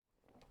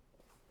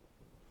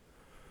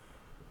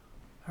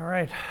All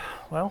right.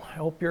 Well, I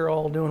hope you're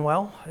all doing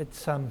well.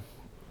 It's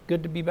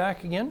good to be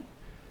back again,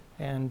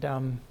 and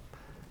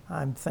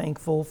I'm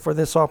thankful for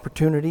this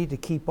opportunity to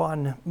keep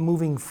on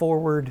moving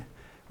forward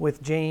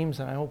with James,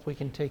 and I hope we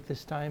can take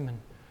this time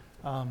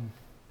and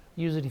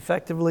use it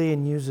effectively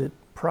and use it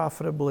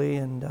profitably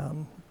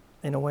and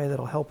in a way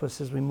that'll help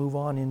us as we move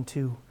on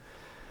into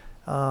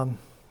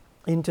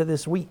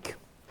this week.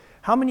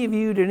 How many of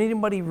you, did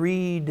anybody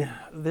read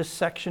this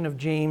section of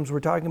James? We're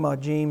talking about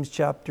James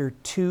chapter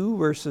 2,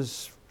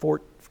 verses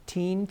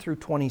 14 through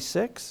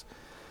 26.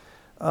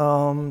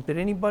 Did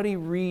anybody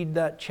read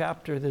that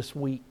chapter this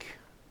week?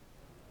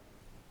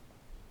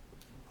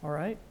 All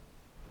right.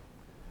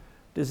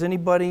 Does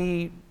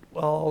anybody,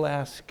 well, I'll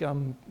ask,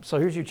 so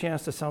here's your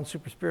chance to sound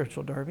super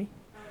spiritual, Darby.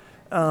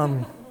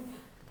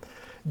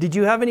 Did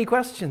you have any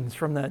questions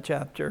from that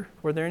chapter?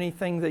 Were there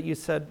anything that you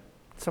said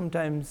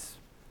sometimes...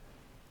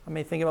 I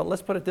may think about,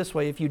 let's put it this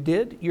way, if you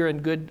did, you're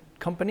in good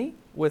company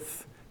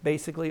with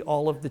basically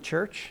all of the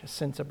church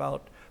since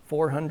about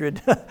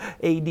 400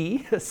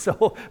 AD,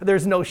 so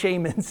there's no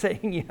shame in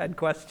saying you had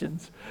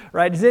questions,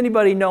 right? Does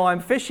anybody know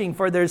I'm fishing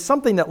for, there's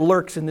something that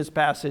lurks in this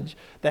passage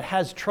that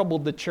has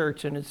troubled the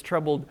church and has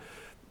troubled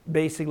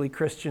basically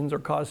Christians or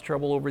caused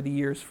trouble over the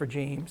years for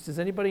James. Does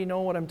anybody know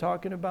what I'm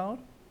talking about?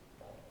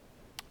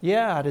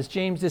 Yeah, does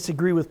James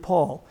disagree with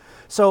Paul?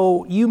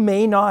 So you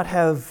may not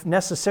have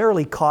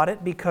necessarily caught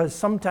it because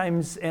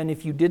sometimes, and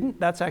if you didn't,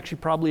 that's actually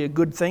probably a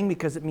good thing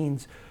because it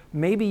means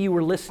maybe you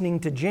were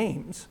listening to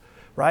James,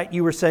 right?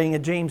 You were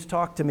saying, James,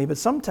 talk to me. But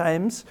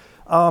sometimes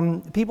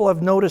people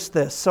have noticed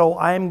this. So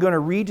I'm going to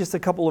read just a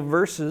couple of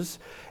verses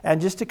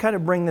and just to kind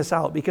of bring this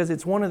out because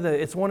it's one of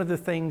the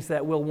things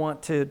that we'll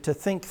want to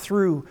think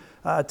through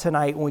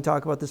tonight when we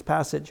talk about this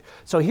passage.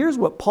 So here's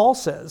what Paul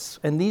says,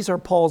 and these are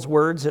Paul's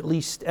words, at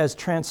least as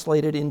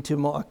translated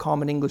into a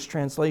common English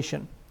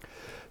translation.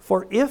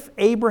 For if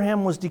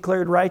Abraham was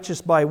declared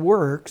righteous by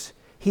works,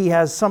 he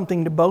has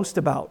something to boast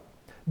about,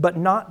 but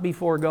not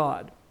before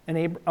God.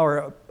 And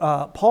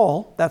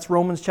Paul, that's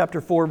Romans chapter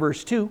 4,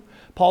 verse 2,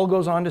 Paul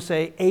goes on to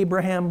say,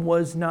 Abraham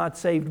was not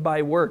saved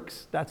by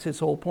works. That's his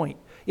whole point.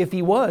 If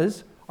he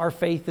was, our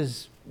faith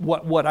is,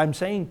 what I'm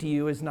saying to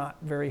you is not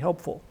very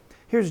helpful.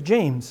 Here's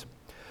James.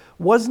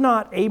 Was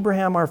not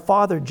Abraham our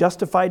father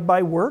justified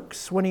by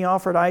works when he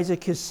offered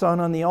Isaac his son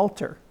on the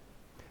altar?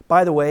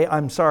 By the way,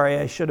 I'm sorry,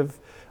 I should have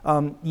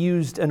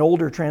used an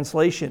older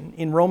translation.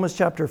 In Romans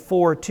chapter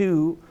 4,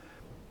 2,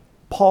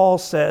 Paul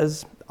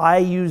says, I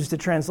used a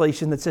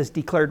translation that says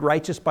declared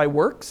righteous by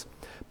works.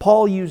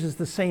 Paul uses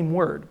the same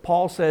word.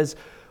 Paul says,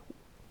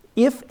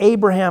 if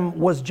Abraham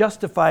was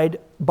justified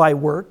by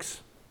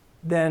works,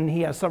 then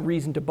he has some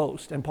reason to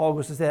boast. And Paul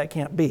goes to say that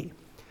can't be.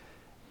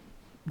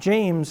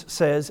 James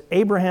says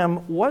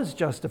Abraham was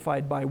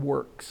justified by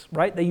works,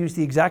 right? They use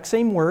the exact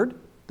same word.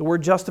 The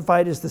word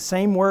justified is the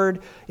same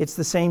word. It's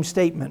the same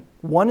statement.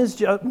 One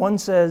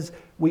says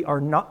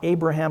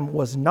Abraham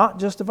was not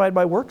justified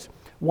by works.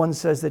 One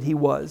says that he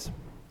was.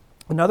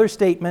 Another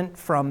statement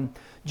from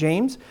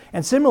James,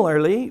 and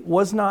similarly,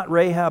 was not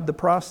Rahab the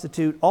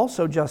prostitute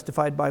also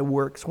justified by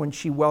works when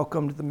she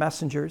welcomed the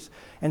messengers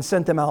and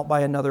sent them out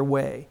by another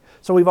way?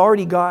 So we've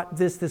already got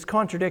this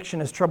contradiction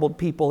has troubled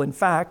people. In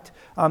fact,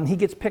 he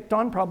gets picked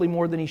on probably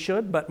more than he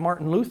should, but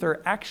Martin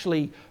Luther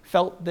actually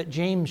felt that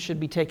James should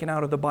be taken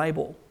out of the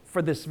Bible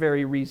for this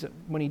very reason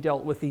when he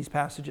dealt with these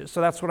passages. So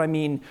that's what I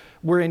mean.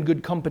 We're in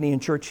good company in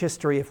church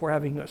history if we're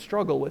having a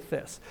struggle with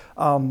this.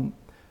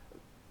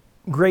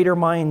 Greater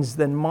minds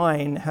than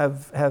mine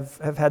have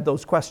had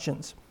those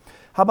questions.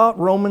 How about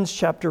Romans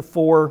chapter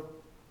 4,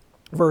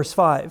 verse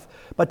 5?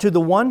 But to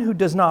the one who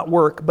does not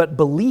work but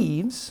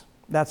believes,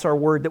 that's our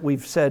word that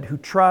we've said, who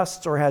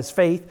trusts or has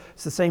faith,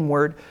 it's the same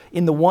word,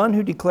 in the one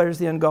who declares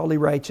the ungodly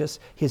righteous,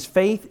 his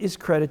faith is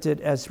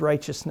credited as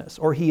righteousness,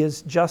 or he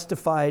is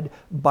justified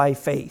by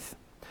faith.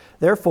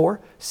 Therefore,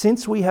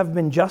 since we have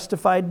been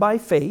justified by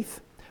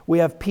faith, we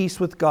have peace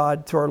with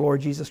God through our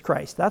Lord Jesus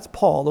Christ. That's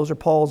Paul. Those are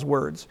Paul's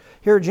words.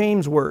 Here are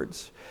James'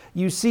 words.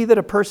 You see that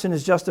a person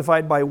is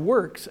justified by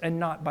works and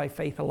not by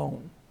faith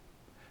alone.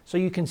 So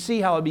you can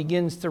see how it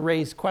begins to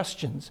raise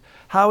questions.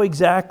 How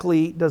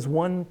exactly does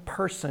one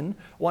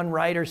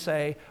writer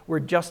say,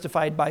 we're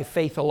justified by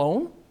faith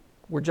alone?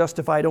 We're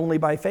justified only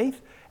by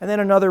faith? And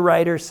then another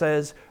writer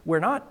says,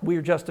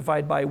 we're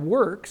justified by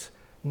works,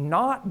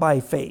 not by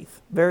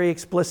faith, very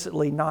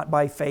explicitly not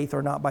by faith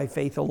or not by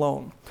faith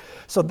alone.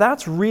 So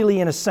that's really,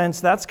 in a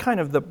sense, that's kind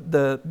of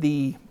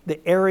the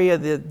area,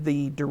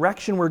 the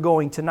direction we're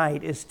going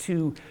tonight is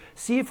to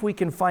see if we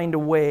can find a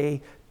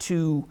way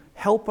to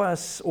help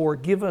us or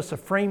give us a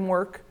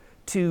framework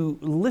to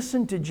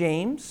listen to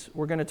James.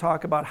 We're going to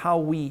talk about how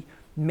we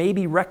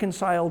maybe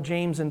reconcile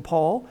James and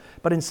Paul,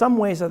 but in some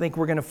ways I think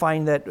we're going to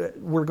find that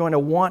we're going to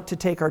want to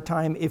take our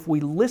time. If we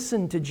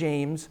listen to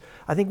James,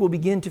 I think we'll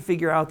begin to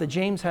figure out that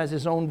James has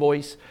his own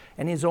voice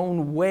and his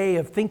own way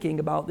of thinking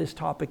about this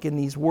topic in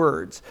these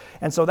words.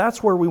 And so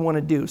that's where we want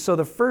to do. So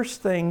the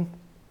first thing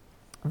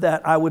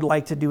that I would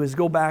like to do is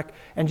go back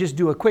and just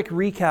do a quick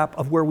recap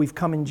of where we've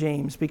come in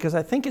James, because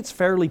I think it's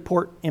fairly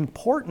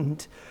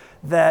important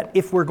that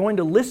if we're going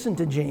to listen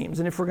to James,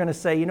 and if we're going to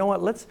say, you know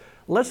what,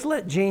 let's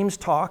let James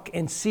talk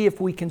and see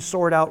if we can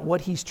sort out what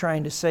he's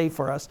trying to say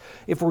for us.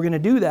 If we're going to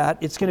do that,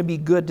 it's going to be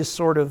good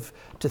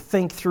to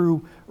think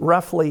through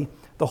roughly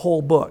the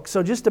whole book.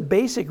 So just a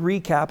basic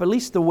recap, at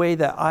least the way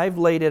that I've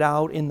laid it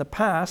out in the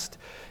past,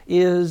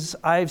 is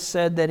I've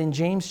said that in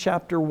James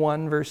chapter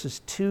 1,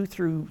 verses 2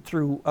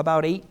 through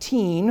about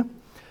 18,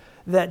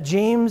 that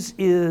James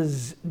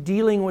is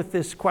dealing with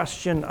this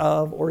question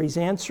of, or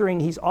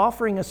he's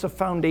offering us a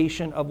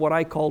foundation of what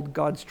I called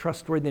God's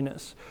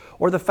trustworthiness,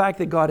 or the fact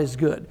that God is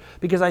good.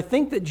 Because I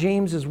think that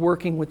James is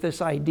working with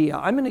this idea.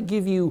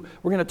 We're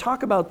going to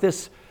talk about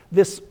this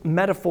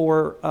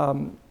metaphor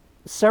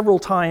several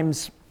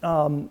times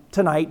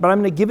tonight, but I'm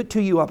going to give it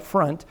to you up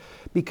front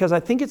because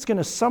I think it's going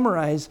to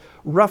summarize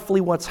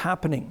roughly what's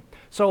happening.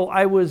 So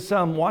I was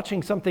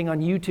watching something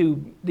on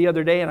YouTube the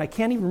other day, and I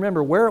can't even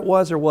remember where it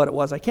was or what it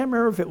was. I can't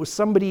remember if it was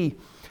somebody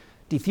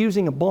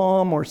defusing a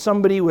bomb or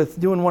somebody with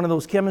doing one of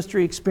those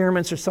chemistry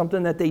experiments or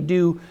something that they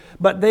do.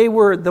 But the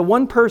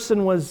one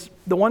person was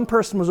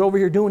over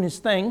here doing his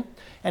thing,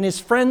 and his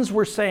friends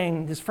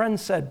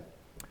said,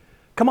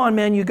 "Come on,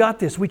 man, you got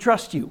this. We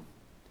trust you."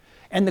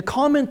 And the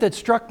comment that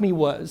struck me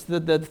was,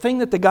 the thing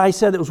that the guy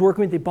said that was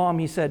working with the bomb,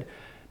 he said,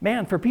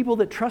 "Man, for people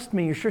that trust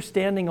me, you're sure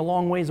standing a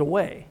long ways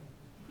away."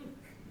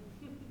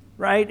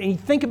 Right? And you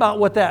think about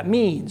what that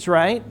means,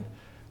 right?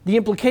 The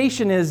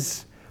implication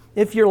is,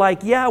 if you're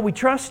like, yeah, we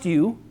trust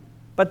you,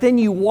 but then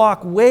you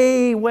walk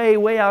way, way,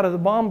 way out of the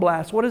bomb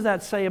blast, what does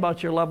that say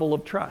about your level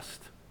of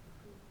trust?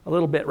 A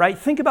little bit, right?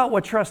 Think about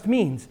what trust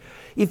means.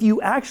 If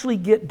you actually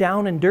get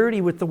down and dirty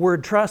with the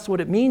word trust,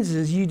 what it means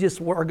is you just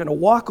are going to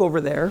walk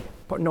over there.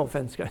 No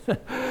offense, guys.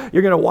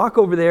 You're going to walk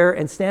over there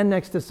and stand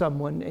next to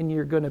someone, and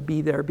you're going to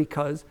be there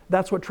because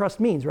that's what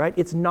trust means, right?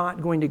 It's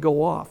not going to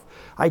go off.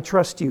 I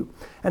trust you.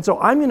 And so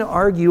I'm going to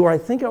argue, or I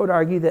think I would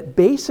argue, that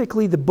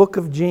basically the book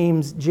of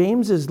James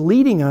is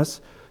leading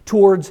us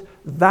towards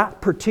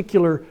that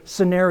particular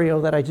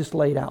scenario that I just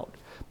laid out.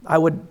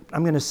 I'm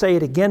going to say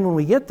it again when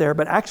we get there,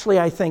 but actually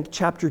I think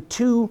chapter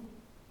 2,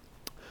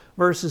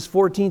 verses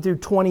 14 through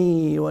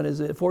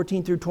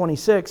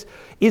 26,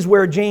 is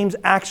where James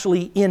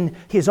actually, in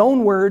his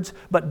own words,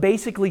 but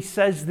basically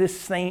says this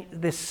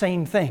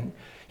same thing.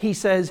 He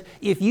says,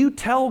 if you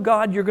tell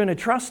God you're going to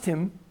trust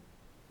Him,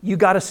 you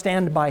got to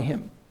stand by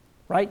Him,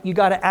 right? You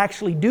got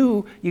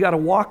to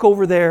walk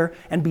over there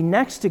and be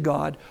next to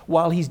God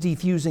while He's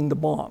defusing the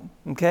bomb,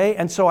 okay?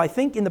 And so I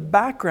think in the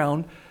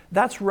background,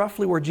 that's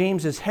roughly where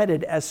James is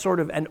headed as sort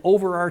of an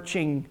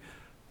overarching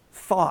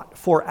thought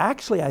for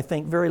actually, I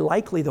think, very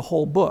likely the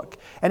whole book.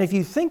 And if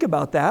you think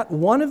about that,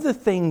 one of the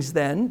things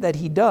then that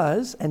he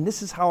does, and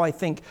this is how I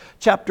think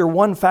chapter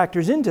 1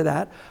 factors into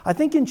that, I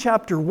think in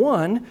chapter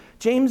 1,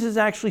 James is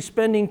actually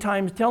spending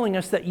time telling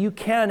us that you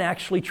can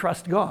actually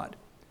trust God,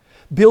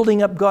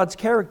 building up God's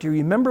character.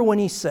 Remember when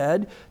he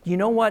said, you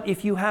know what,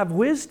 if you have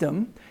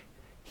wisdom,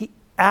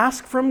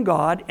 ask from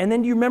God, and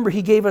then do you remember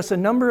he gave us a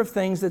number of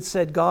things that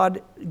said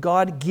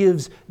God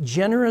gives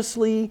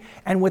generously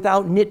and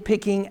without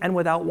nitpicking and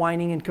without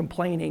whining and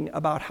complaining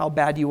about how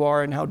bad you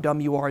are and how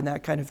dumb you are and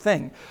that kind of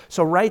thing.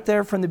 So right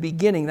there from the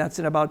beginning, that's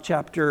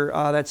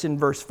in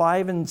verse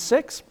 5 and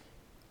 6.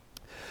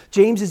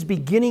 James is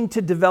beginning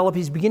to develop,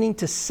 he's beginning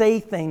to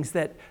say things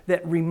that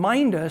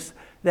remind us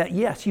that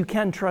yes, you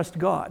can trust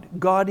God.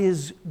 God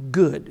is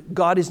good.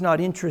 God is not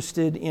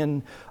interested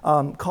in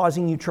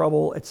causing you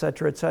trouble,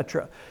 etc.,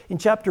 etc. In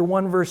chapter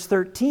 1, verse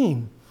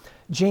 13,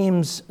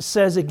 James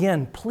says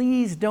again,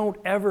 please don't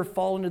ever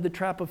fall into the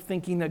trap of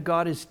thinking that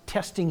God is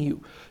testing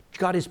you.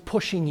 God is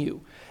pushing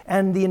you.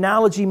 And the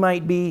analogy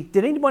might be,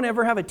 did anyone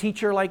ever have a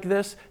teacher like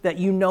this that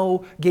you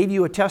know gave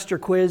you a test or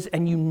quiz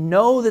and you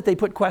know that they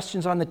put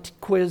questions on the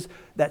quiz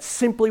that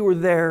simply were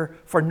there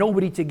for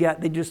nobody to get?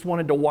 They just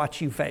wanted to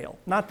watch you fail.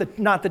 Not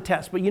the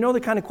test, but you know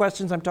the kind of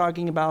questions I'm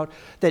talking about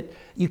that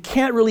you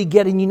can't really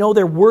get, and you know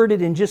they're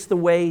worded in just the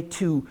way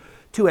to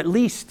at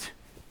least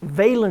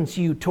valence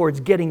you towards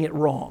getting it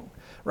wrong.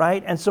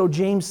 Right? And so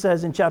James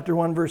says in chapter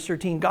 1, verse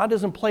 13, God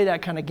doesn't play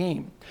that kind of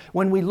game.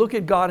 When we look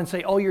at God and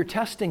say, oh, you're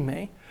testing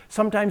me,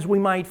 sometimes we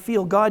might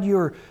feel, God,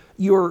 you're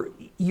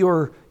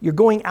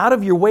going out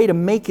of your way to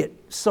make it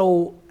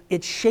so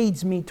it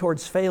shades me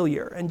towards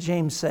failure. And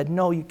James said,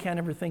 no, you can't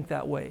ever think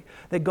that way.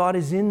 That God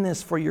is in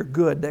this for your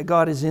good, that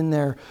God is in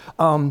there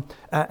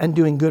and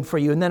doing good for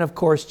you. And then, of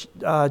course,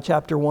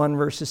 chapter 1,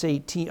 verse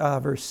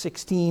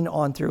 16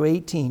 on through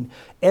 18.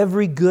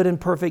 Every good and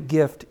perfect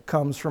gift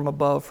comes from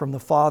above, from the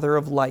Father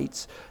of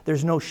lights.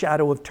 There's no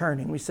shadow of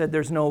turning. We said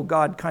there's no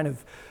God kind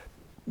of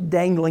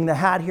dangling the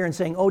hat here and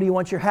saying, oh, do you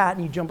want your hat?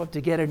 And you jump up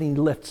to get it and he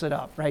lifts it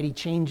up, right? He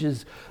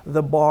changes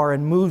the bar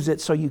and moves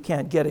it so you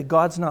can't get it.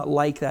 God's not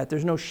like that.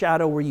 There's no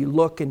shadow where you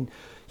look and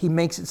he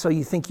makes it so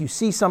you think you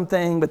see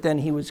something, but then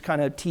he was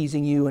kind of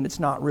teasing you and it's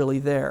not really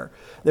there.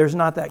 There's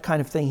not that kind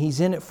of thing.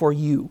 He's in it for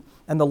you.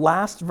 And the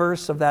last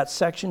verse of that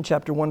section,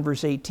 chapter 1,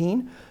 verse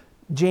 18,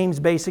 James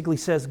basically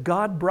says,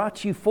 God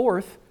brought you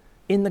forth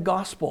in the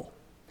gospel.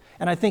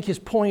 And I think his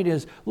point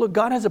is, look,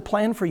 God has a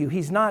plan for you.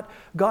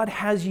 God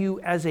has you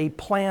as a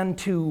plan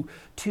to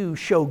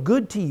show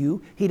good to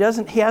you. He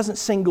hasn't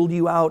singled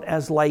you out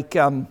as like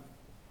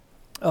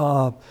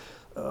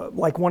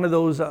one of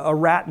those, a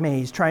rat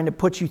maze, trying to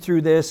put you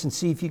through this and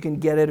see if you can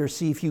get it or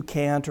see if you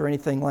can't or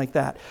anything like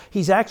that.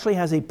 He's actually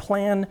has a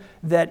plan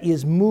that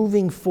is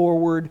moving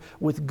forward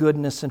with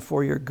goodness and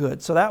for your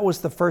good. So that was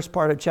the first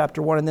part of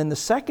chapter 1. And then the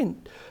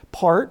second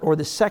part, or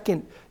the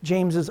second,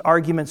 James's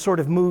argument sort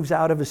of moves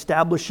out of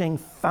establishing,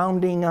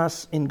 founding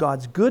us in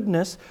God's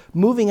goodness,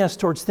 moving us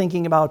towards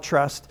thinking about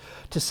trust,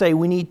 to say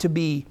we need to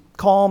be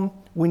calm,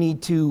 we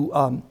need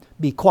to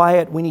be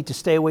quiet, we need to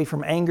stay away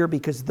from anger,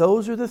 because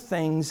those are the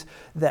things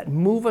that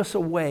move us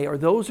away, or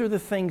those are the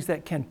things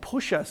that can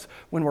push us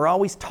when we're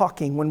always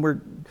talking, when we're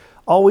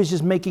always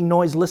just making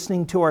noise,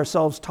 listening to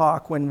ourselves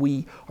talk, when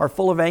we are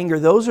full of anger.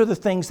 Those are the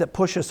things that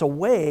push us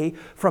away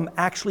from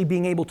actually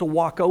being able to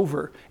walk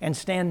over and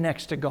stand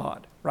next to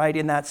God, right?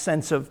 In that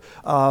sense of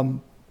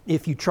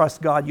if you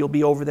trust God, you'll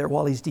be over there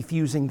while He's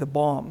defusing the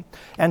bomb.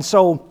 And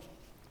so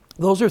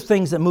those are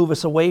things that move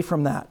us away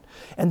from that.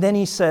 And then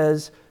he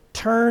says,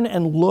 turn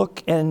and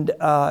look, and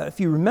if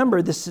you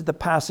remember, this is the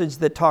passage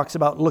that talks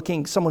about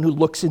someone who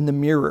looks in the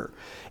mirror.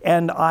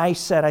 And I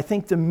said, I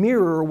think the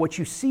mirror, what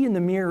you see in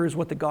the mirror is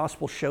what the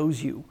gospel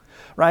shows you,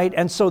 right?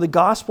 And so the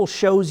gospel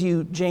shows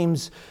you,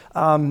 James,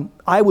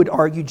 I would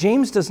argue,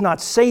 James does not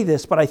say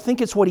this, but I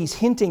think it's what he's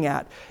hinting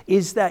at,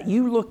 is that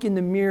you look in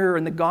the mirror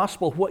in the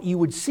gospel, what you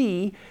would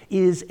see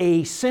is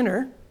a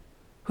sinner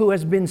who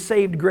has been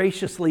saved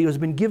graciously, who has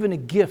been given a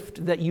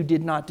gift that you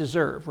did not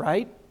deserve,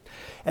 right?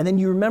 And then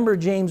you remember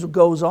James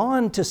goes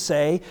on to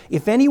say,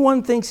 if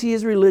anyone thinks he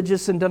is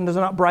religious and does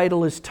not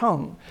bridle his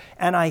tongue.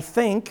 And I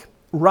think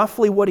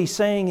roughly what he's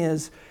saying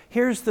is,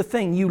 here's the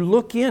thing, you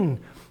look into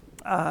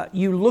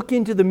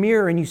the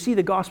mirror and you see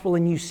the gospel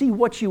and you see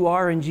what you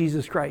are in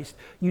Jesus Christ.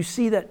 You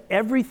see that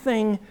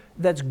everything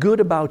that's good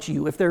about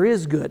you, if there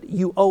is good,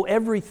 you owe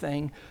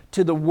everything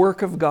to the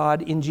work of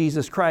God in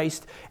Jesus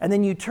Christ. And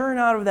then you turn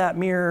out of that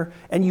mirror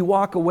and you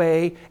walk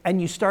away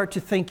and you start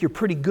to think you're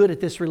pretty good at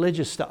this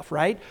religious stuff,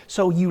 right?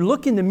 So you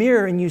look in the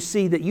mirror and you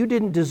see that you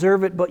didn't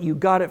deserve it, but you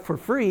got it for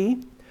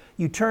free.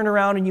 You turn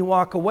around and you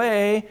walk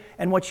away,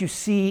 and what you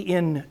see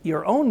in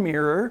your own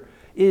mirror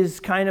is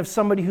kind of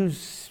somebody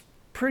who's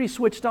pretty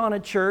switched on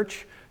at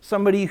church,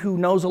 somebody who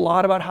knows a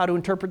lot about how to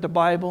interpret the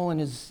Bible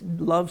and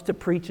loves to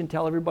preach and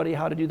tell everybody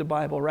how to do the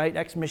Bible, right?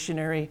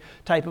 Ex-missionary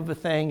type of a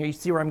thing. You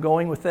see where I'm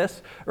going with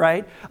this,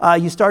 right?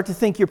 You start to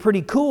think you're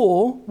pretty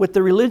cool with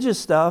the religious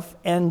stuff,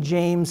 and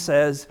James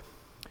says,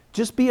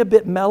 just be a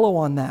bit mellow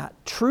on that.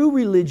 True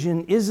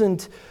religion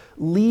isn't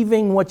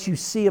leaving what you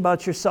see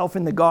about yourself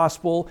in the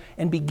gospel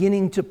and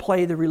beginning to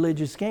play the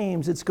religious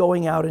games. It's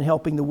going out and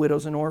helping the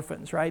widows and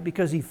orphans, right?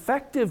 Because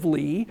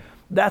effectively,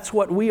 that's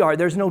what we are.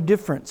 There's no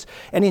difference.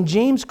 And in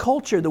James'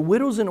 culture, the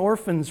widows and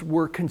orphans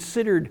were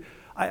considered,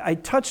 I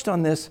touched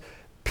on this,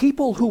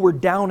 people who were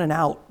down and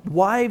out.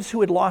 Wives who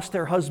had lost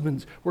their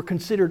husbands were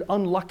considered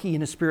unlucky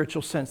in a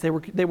spiritual sense. They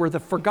were the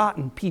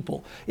forgotten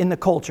people in the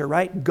culture,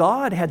 right?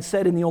 God had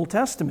said in the Old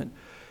Testament,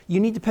 you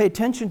need to pay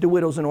attention to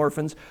widows and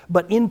orphans,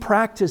 but in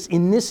practice,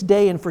 in this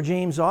day and for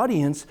James'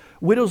 audience,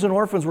 widows and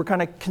orphans were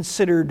kind of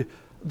considered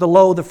the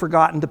low, the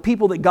forgotten, the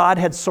people that God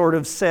had sort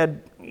of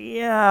said,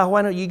 yeah,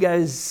 why don't you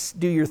guys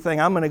do your thing?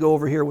 I'm going to go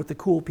over here with the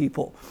cool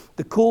people.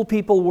 The cool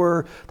people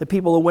were the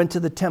people who went to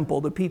the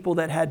temple, the people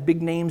that had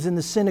big names in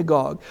the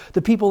synagogue,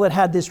 the people that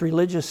had this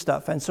religious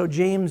stuff. And so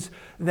James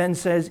then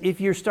says,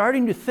 if you're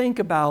starting to think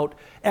about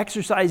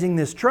exercising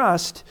this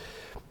trust,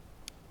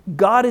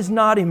 God is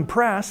not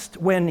impressed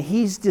when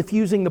He's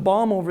diffusing the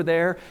bomb over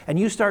there and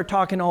you start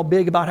talking all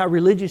big about how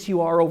religious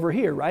you are over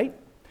here, right?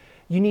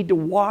 You need to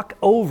walk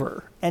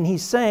over. And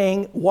He's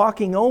saying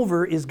walking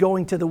over is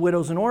going to the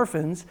widows and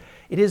orphans.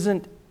 It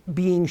isn't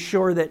being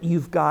sure that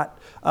you've got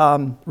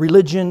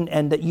religion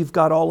and that you've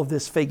got all of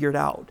this figured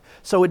out.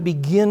 So he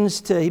begins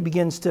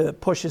to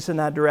push us in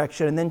that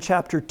direction. And then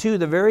chapter 2,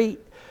 the very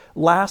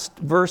last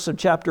verse of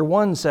chapter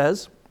 1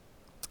 says,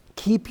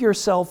 keep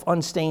yourself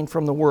unstained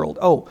from the world.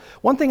 Oh,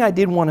 one thing I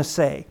did want to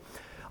say.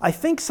 I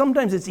think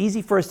sometimes it's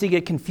easy for us to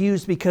get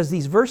confused because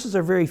these verses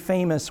are very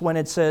famous when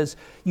it says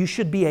you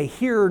should be a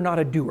hearer, not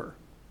a doer,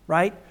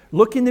 right?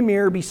 Look in the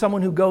mirror, be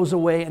someone who goes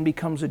away and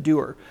becomes a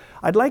doer.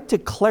 I'd like to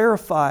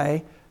clarify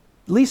at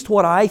least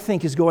what I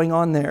think is going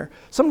on there.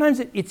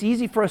 Sometimes it's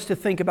easy for us to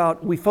think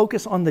about, we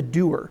focus on the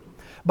doer.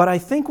 But I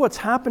think what's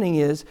happening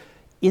is,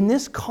 in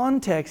this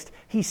context,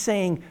 he's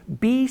saying,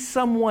 be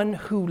someone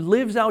who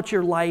lives out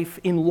your life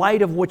in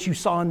light of what you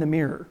saw in the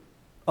mirror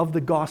of the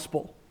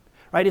gospel,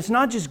 right? It's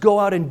not just go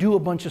out and do a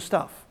bunch of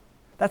stuff.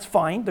 That's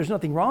fine. There's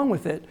nothing wrong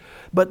with it.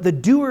 But the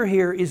doer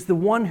here is the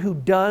one who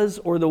does,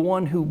 or the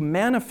one who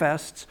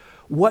manifests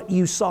what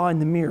you saw in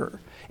the mirror.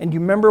 And you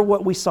remember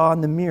what we saw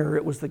in the mirror?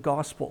 It was the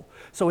gospel.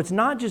 So it's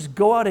not just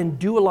go out and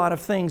do a lot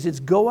of things. It's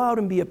go out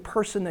and be a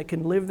person that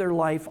can live their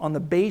life on the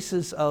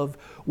basis of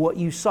what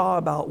you saw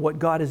about what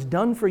God has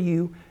done for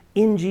you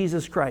in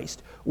Jesus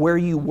Christ. Where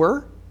you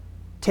were,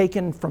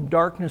 taken from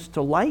darkness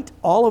to light,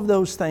 all of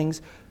those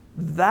things,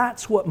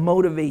 that's what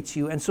motivates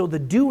you. And so the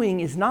doing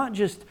is not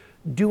just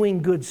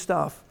doing good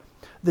stuff.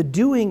 The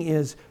doing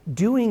is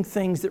doing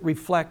things that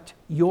reflect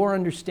your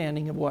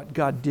understanding of what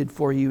God did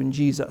for you in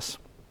Jesus.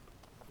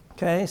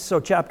 Okay, so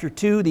chapter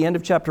 2, the end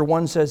of chapter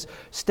 1 says,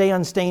 stay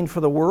unstained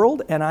for the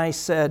world. And I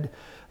said,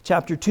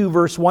 chapter 2,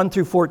 verse 1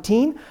 through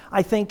 14,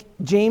 I think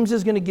James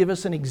is going to give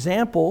us an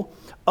example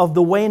of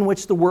the way in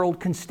which the world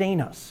can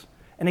stain us,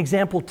 an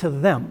example to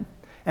them.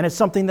 And it's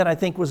something that I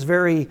think was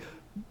very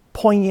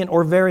poignant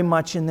or very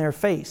much in their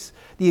face.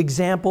 The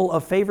example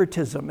of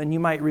favoritism. And you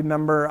might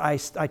remember I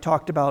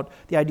talked about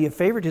the idea of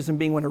favoritism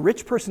being when a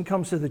rich person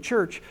comes to the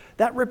church,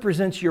 that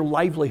represents your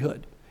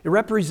livelihood. It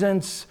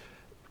represents,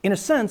 in a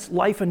sense,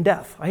 life and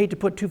death. I hate to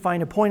put too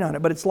fine a point on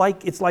it, but it's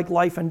like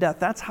life and death.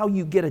 That's how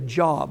you get a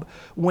job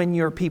when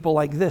you're people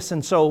like this.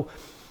 And so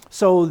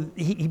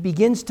he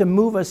begins to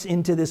move us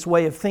into this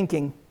way of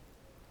thinking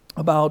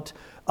about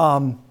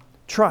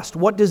trust.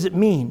 What does it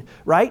mean,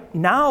 right?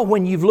 Now,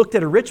 when you've looked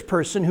at a rich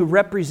person who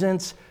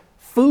represents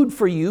food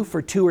for you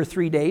for 2 or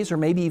 3 days, or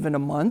maybe even a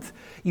month,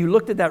 you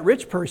looked at that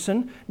rich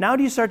person, now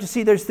do you start to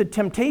see there's the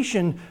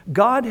temptation?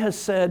 God has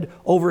said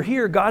over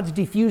here, God's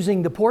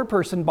diffusing the poor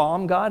person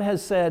bomb. God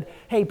has said,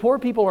 hey, poor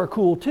people are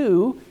cool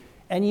too.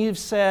 And you've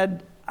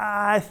said,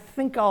 I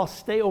think I'll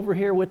stay over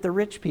here with the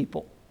rich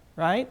people,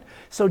 right?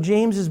 So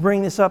James is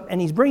bringing this up, and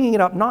he's bringing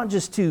it up not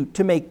just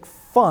to make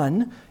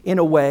fun in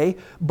a way,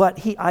 but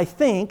I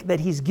think that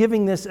he's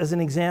giving this as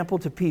an example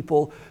to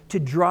people to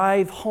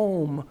drive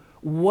home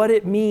what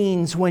it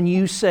means when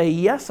you say,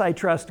 yes, I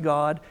trust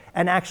God,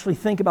 and actually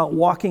think about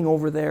walking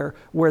over there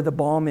where the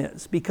bomb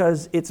is.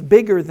 Because it's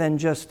bigger than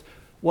just,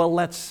 well,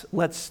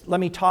 let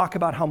me talk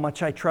about how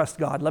much I trust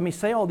God. Let me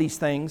say all these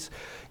things.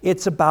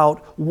 It's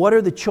about what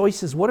are the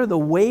choices, what are the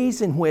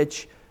ways in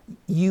which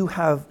you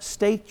have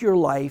staked your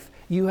life,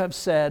 you have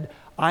said,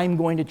 I'm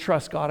going to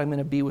trust God, I'm going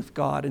to be with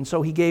God. And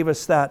so he gave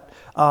us that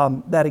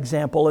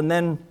example. And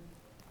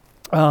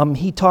then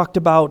he talked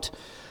about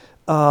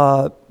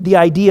the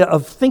idea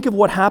of, think of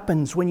what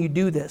happens when you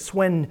do this.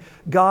 When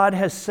God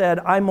has said,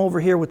 I'm over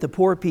here with the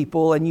poor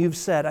people, and you've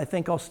said, I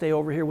think I'll stay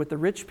over here with the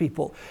rich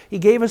people. He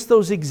gave us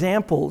those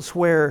examples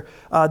where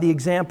the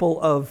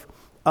example of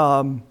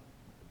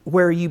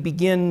where you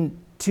begin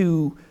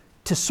to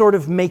sort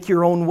of make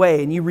your own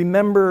way. And you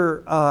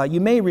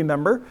may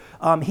remember,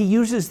 he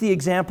uses the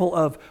example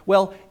of,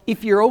 well,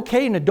 if you're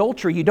okay in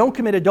adultery, you don't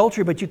commit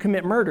adultery, but you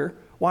commit murder,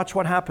 watch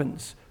what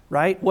happens,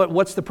 right?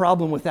 What's the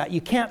problem with that?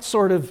 You can't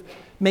sort of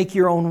make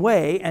your own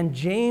way. And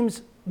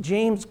James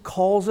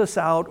calls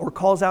out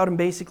and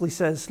basically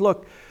says,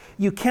 look,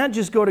 you can't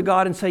just go to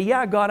God and say,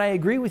 yeah, God, I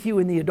agree with you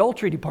in the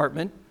adultery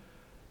department,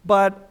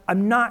 but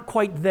I'm not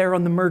quite there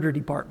on the murder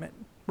department,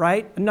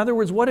 right? In other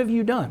words, what have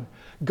you done?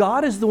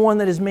 God is the one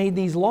that has made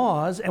these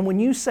laws, and when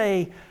you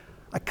say,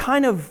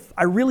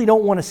 I really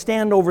don't want to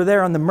stand over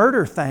there on the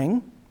murder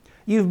thing,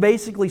 you've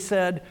basically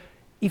said,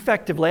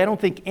 effectively, I don't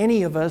think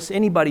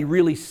anybody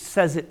really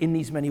says it in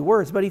these many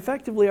words, but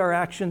effectively our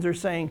actions are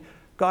saying,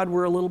 God,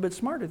 we're a little bit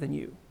smarter than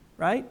you,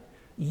 right?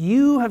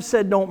 You have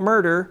said don't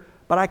murder,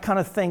 but I kind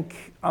of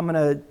think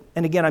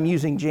and again, I'm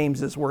using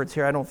James's words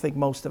here. I don't think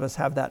most of us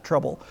have that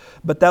trouble,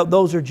 but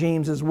those are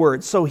James's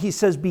words. So he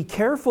says, be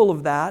careful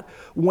of that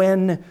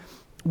when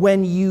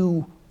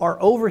you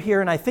are over here,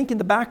 and I think in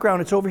the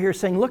background it's over here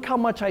saying, look how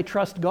much I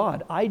trust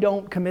God. I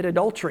don't commit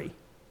adultery.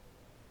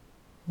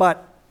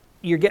 But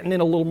you're getting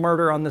in a little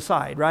murder on the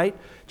side, right?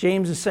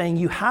 James is saying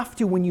you have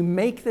to, when you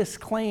make this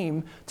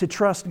claim to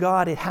trust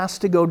God, it has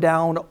to go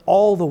down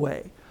all the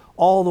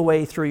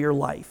way through your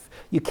life.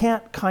 You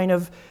can't kind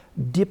of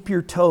dip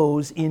your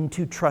toes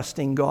into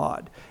trusting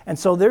God. And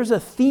so there's a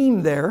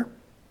theme there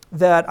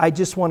that I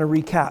just want to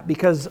recap,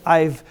 because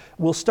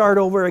we'll start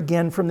over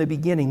again from the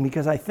beginning,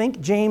 because I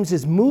think James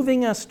is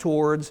moving us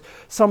towards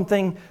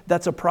something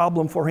that's a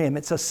problem for him.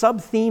 It's a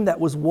sub-theme that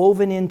was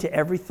woven into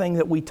everything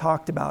that we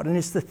talked about, and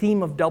it's the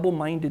theme of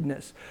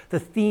double-mindedness, the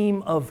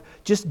theme of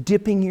just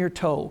dipping your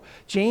toe.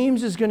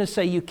 James is going to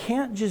say you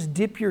can't just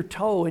dip your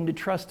toe into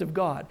trust of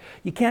God.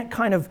 You can't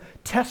kind of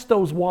test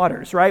those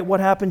waters, right? What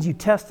happens? You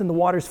test and the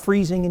water's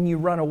freezing and you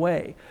run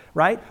away,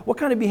 right? What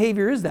kind of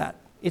behavior is that?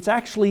 It's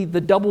actually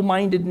the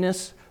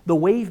double-mindedness, the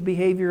wave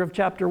behavior of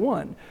chapter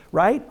 1,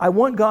 right? I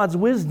want God's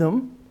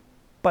wisdom,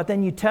 but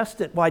then you test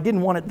it. Well, I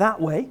didn't want it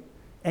that way,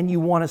 and you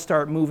want to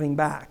start moving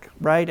back,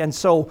 right? And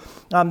so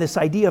this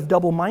idea of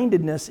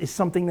double-mindedness is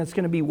something that's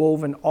going to be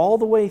woven all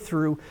the way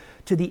through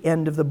to the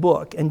end of the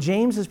book. And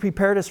James has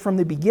prepared us from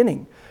the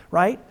beginning,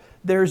 right?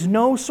 There's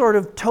no sort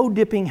of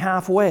toe-dipping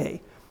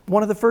halfway.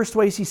 One of the first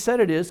ways he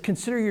said it is,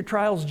 consider your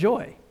trials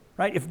joy.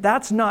 Right? If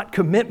that's not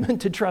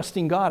commitment to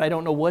trusting God, I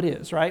don't know what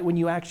is, right? When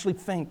you actually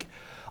think,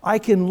 I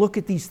can look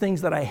at these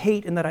things that I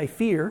hate and that I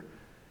fear,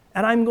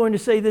 and I'm going to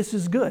say this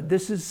is good.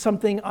 This is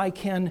something I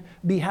can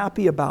be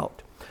happy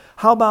about.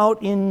 How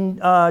about in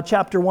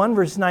chapter 1,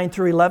 verse 9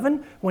 through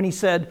 11, when he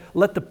said,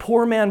 let the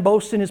poor man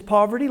boast in his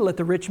poverty, let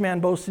the rich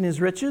man boast in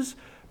his riches,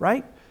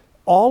 right?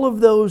 all of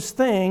those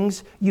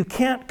things, you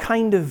can't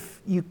kind of,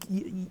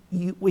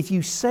 if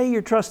you say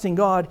you're trusting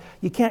God,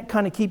 you can't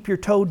kind of keep your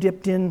toe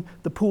dipped in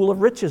the pool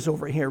of riches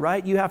over here,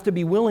 right? You have to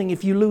be willing,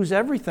 if you lose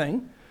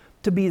everything,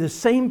 to be the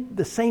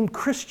same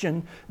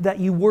Christian that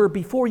you were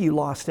before you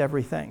lost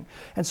everything.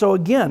 And so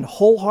again,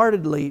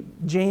 wholeheartedly,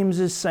 James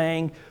is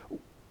saying,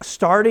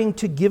 starting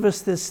to give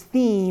us this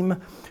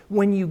theme,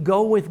 when you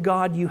go with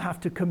God, you have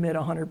to commit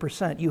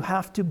 100%. You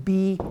have to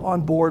be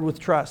on board with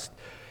trust.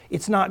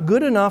 It's not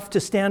good enough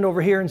to stand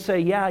over here and say,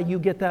 yeah, you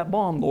get that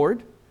bomb,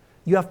 Lord.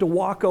 You have to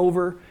walk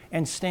over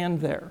and stand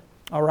there,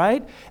 all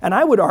right? And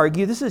I would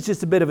argue, this is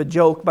just a bit of a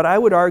joke, but I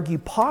would argue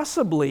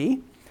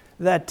possibly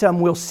that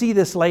we'll see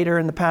this later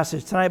in the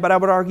passage tonight, but I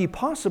would argue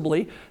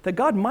possibly that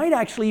God might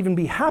actually even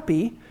be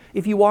happy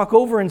if you walk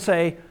over and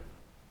say,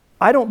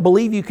 I don't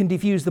believe you can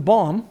defuse the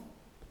bomb,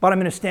 but I'm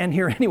going to stand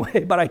here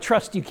anyway, but I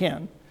trust you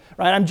can,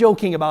 right? I'm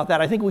joking about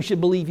that. I think we should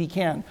believe he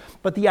can.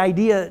 But the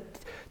idea,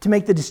 to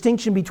make the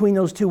distinction between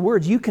those two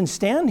words, you can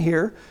stand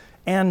here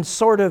and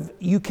sort of,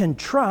 you can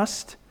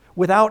trust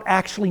without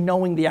actually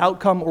knowing the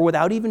outcome or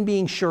without even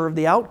being sure of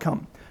the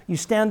outcome. You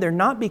stand there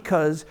not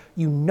because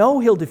you know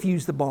he'll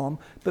defuse the bomb,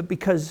 but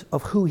because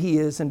of who he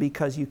is and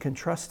because you can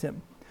trust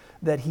him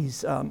that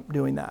he's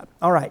doing that.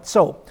 All right,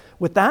 so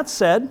with that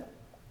said,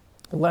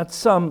 let's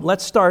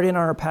start in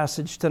our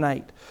passage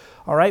tonight.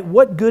 All right,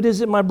 what good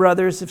is it, my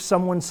brothers, if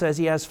someone says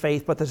he has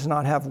faith but does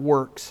not have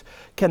works?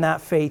 Can that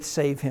faith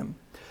save him?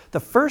 The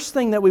first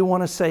thing that we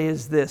want to say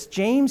is this.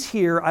 James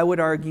here, I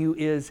would argue,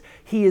 is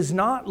he is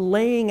not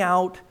laying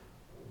out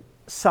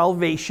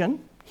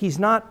salvation. He's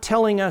not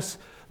telling us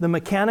the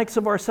mechanics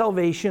of our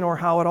salvation or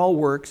how it all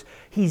works.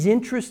 He's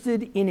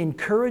interested in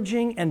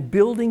encouraging and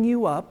building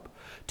you up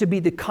to be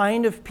the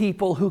kind of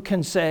people who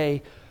can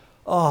say,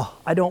 oh,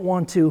 I don't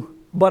want to,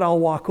 but I'll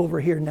walk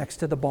over here next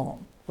to the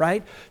bomb,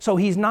 right? So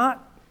his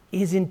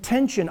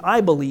intention, I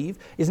believe,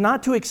 is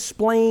not to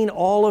explain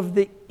all of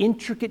the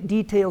intricate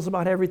details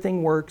about how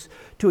everything works,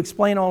 to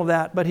explain all of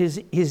that, but his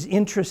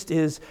interest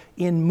is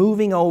in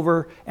moving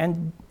over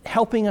and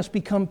helping us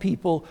become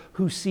people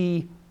who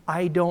see,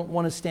 I don't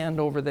want to stand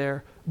over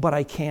there, but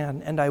I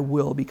can and I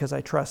will because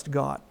I trust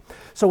God.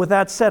 So with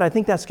that said, I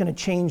think that's going to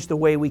change the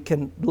way we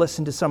can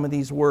listen to some of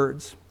these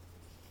words.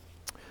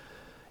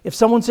 If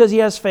someone says he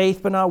has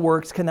faith but not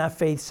works, can that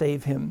faith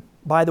save him?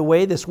 By the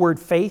way, this word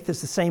faith is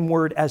the same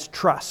word as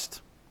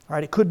trust. All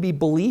right, it could be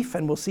belief,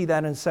 and we'll see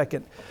that in a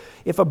second.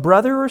 If a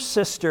brother or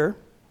sister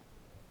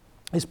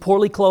is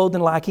poorly clothed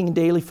and lacking in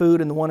daily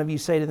food, and the one of you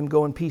say to them,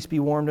 go in peace, be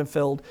warmed and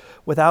filled,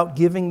 without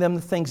giving them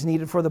the things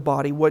needed for the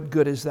body, what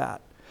good is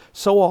that?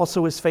 So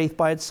also is faith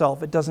by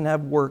itself. It doesn't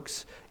have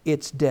works.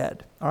 It's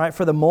dead. All right,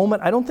 for the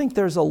moment, I don't think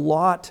there's a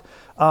lot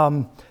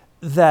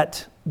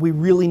that we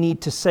really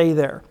need to say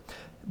there.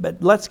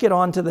 But let's get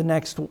on to the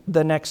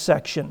next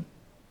section.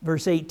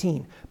 Verse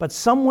 18. But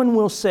someone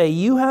will say,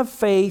 you have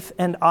faith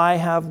and I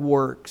have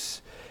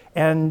works.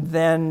 And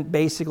then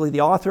basically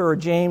the author or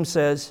James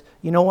says,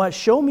 you know what?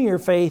 Show me your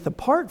faith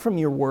apart from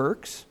your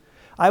works.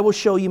 I will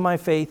show you my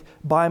faith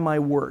by my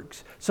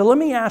works. So let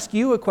me ask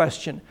you a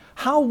question.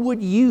 How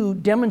would you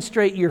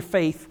demonstrate your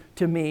faith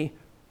to me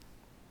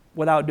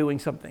without doing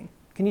something?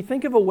 Can you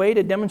think of a way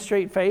to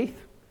demonstrate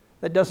faith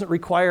that doesn't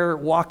require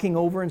walking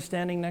over and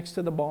standing next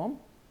to the bomb?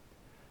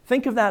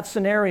 Think of that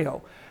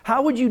scenario.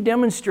 How would you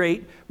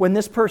demonstrate when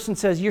this person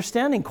says, you're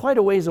standing quite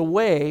a ways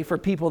away for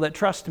people that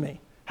trust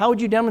me? How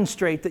would you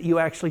demonstrate that you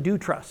actually do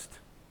trust?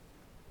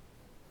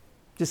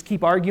 Just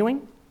keep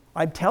arguing?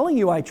 I'm telling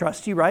you I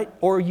trust you, right?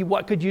 Or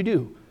what could you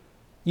do?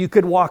 You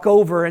could walk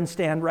over and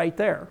stand right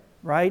there,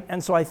 right?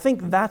 And so I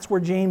think that's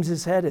where James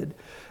is headed.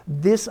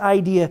 This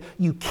idea,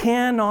 you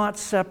cannot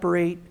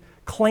separate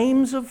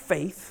claims of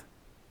faith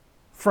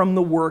from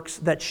the works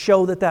that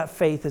show that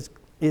faith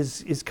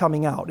is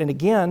coming out. And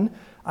again,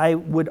 I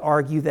would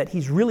argue that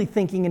he's really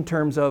thinking in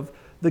terms of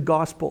the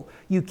gospel.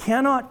 You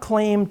cannot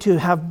claim to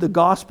have the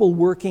gospel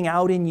working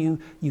out in you.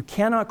 You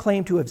cannot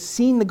claim to have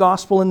seen the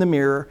gospel in the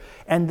mirror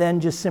and then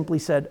just simply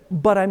said,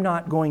 but I'm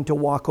not going to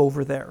walk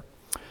over there.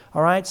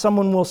 All right,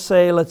 someone will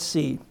say, let's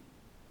see.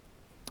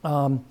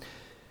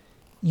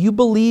 You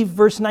believe,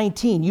 verse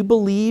 19, you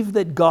believe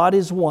that God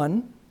is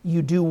one,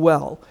 you do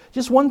well.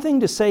 Just one thing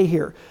to say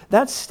here.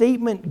 That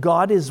statement,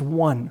 God is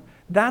one,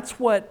 that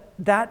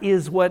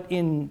is what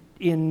in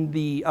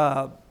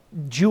the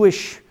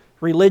Jewish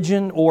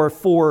religion or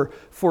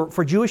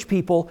for Jewish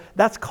people,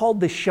 that's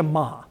called the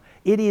Shema.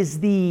 It is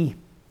the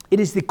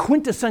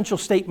quintessential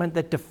statement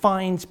that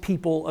defines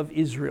people of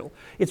Israel.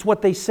 It's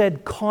what they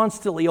said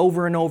constantly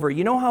over and over.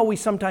 You know how we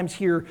sometimes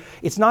hear,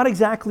 it's not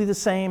exactly the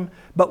same,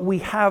 but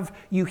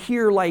you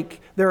hear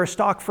like there are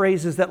stock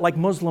phrases that like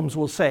Muslims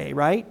will say,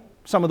 right?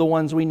 Some of the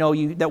ones we know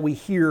that we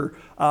hear,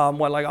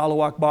 like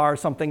Allahu Akbar or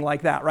something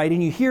like that, right?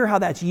 And you hear how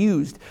that's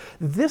used.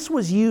 This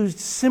was used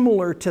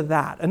similar to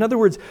that. In other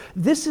words,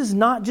 this is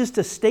not just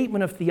a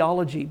statement of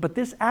theology, but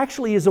this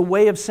actually is a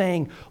way of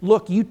saying,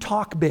 look, you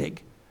talk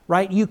big,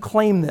 right? You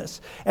claim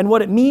this. And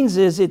what it means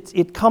is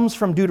it comes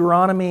from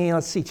Deuteronomy,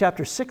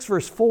 chapter 6,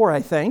 verse 4,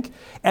 I think.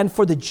 And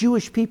for the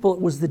Jewish people,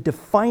 it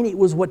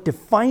was what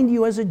defined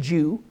you as a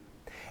Jew.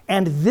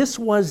 And this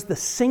was the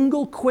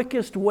single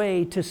quickest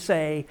way to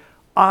say,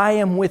 I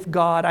am with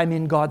God, I'm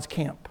in God's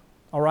camp.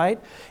 All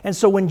right? And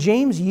so when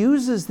James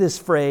uses this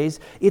phrase,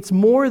 it's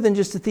more than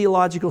just a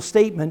theological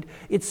statement.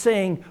 It's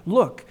saying,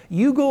 look,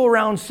 you go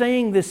around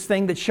saying this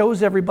thing that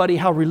shows everybody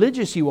how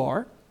religious you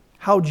are,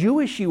 how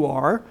Jewish you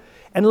are,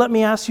 and let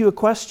me ask you a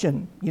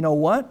question. You know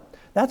what?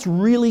 That's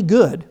really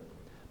good.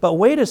 But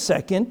wait a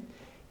second.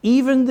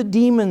 Even the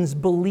demons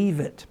believe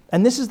it.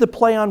 And this is the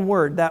play on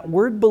word. That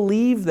word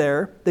believe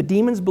there, the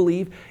demons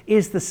believe,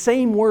 is the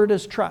same word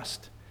as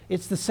trust.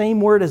 It's the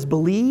same word as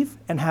believe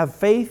and have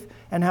faith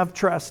and have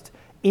trust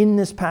in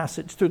this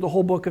passage through the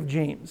whole book of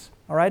James.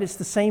 All right? It's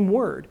the same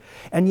word.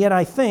 And yet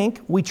I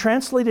think we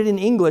translate it in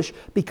English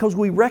because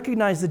we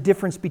recognize the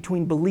difference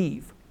between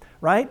believe.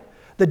 Right?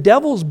 The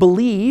devils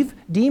believe,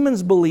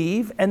 demons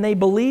believe, and they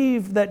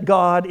believe that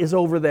God is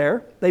over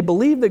there. They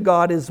believe that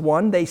God is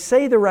one. They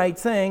say the right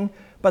thing,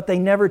 but they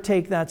never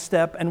take that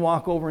step and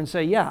walk over and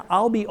say, yeah,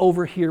 I'll be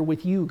over here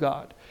with you,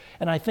 God.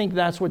 And I think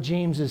that's what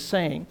James is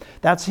saying.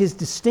 That's his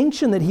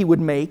distinction that he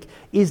would make,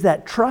 is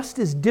that trust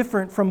is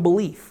different from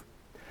belief.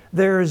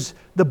 There's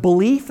the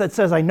belief that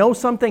says I know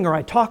something or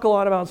I talk a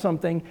lot about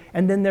something,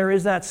 and then there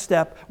is that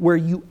step where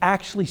you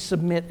actually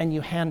submit and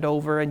you hand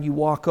over and you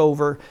walk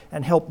over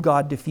and help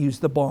God defuse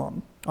the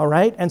bomb. All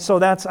right? And so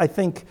that's, I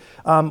think,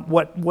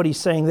 what he's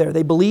saying there.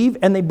 They believe,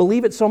 and they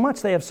believe it so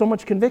much, they have so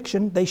much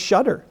conviction, they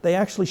shudder. They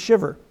actually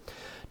shiver.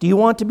 Do you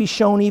want to be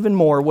shown even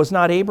more? Was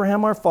not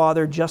Abraham our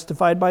father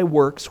justified by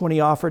works when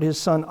he offered his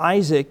son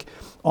Isaac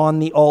on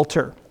the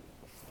altar?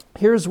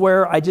 Here's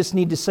where I just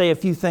need to say a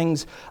few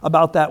things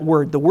about that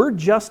word. The word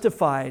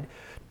justified,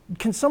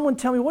 can someone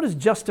tell me, what does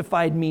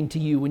justified mean to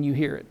you when you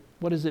hear it?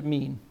 What does it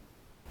mean?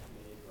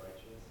 Made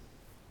righteous.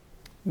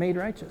 Made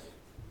righteous.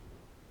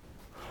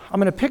 I'm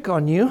going to pick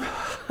on you.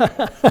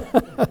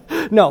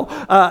 No,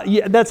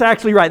 yeah, that's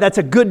actually right. That's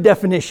a good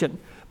definition.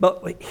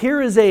 But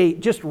here is a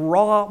just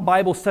raw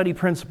Bible study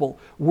principle.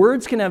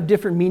 Words can have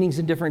different meanings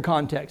in different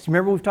contexts.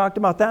 Remember we've talked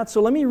about that?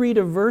 So let me read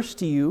a verse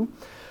to you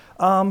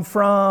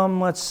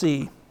from, let's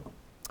see,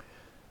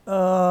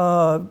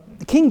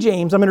 King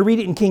James. I'm going to read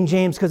it in King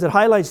James because it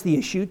highlights the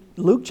issue.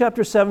 Luke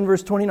chapter 7,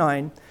 verse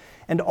 29.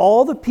 And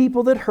all the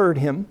people that heard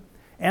him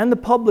and the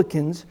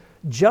publicans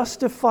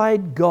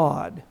justified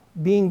God,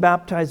 being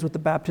baptized with the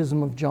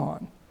baptism of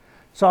John.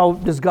 So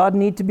does God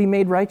need to be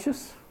made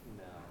righteous?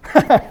 No.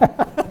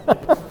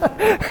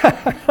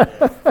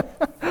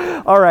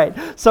 All right,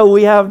 so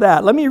we have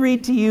that. Let me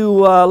read to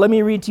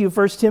you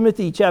 1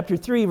 Timothy chapter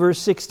 3, verse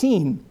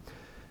 16.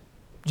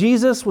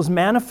 Jesus was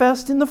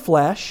manifest in the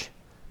flesh,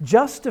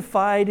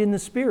 justified in the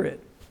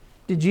spirit.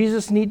 Did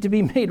Jesus need to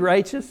be made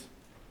righteous?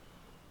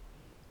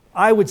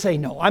 I would say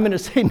no. I'm going to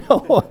say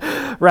no.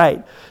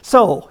 Right.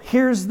 So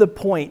here's the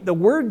point. The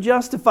word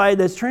justified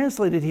that's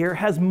translated here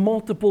has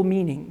multiple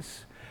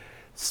meanings.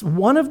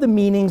 One of the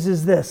meanings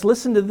is this.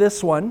 Listen to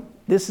this one.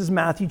 This is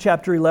Matthew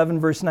chapter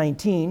 11, verse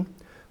 19.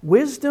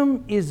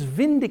 Wisdom is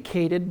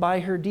vindicated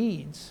by her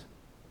deeds.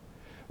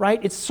 Right?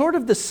 It's sort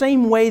of the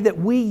same way that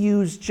we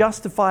use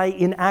justify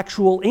in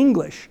actual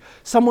English.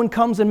 Someone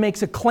comes and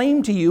makes a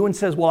claim to you and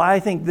says, well, I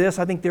think this,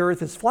 I think the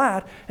earth is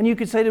flat. And you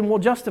could say to them, well,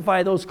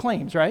 justify those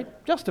claims, right?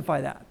 Justify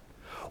that.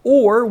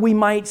 Or we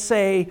might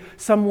say,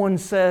 someone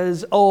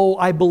says, oh,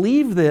 I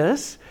believe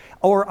this,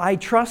 or I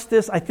trust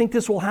this, I think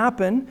this will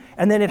happen,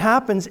 and then it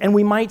happens, and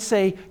we might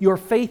say, your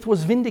faith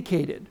was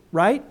vindicated,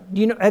 right?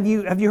 Have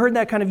you heard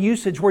that kind of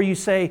usage where you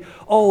say,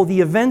 oh,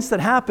 the events that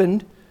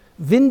happened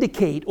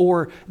vindicate,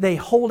 or they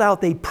hold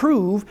out, they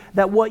prove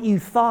that what you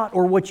thought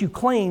or what you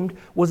claimed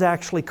was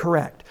actually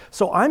correct.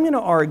 So I'm going to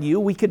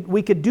argue, we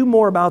could do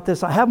more about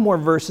this. I have more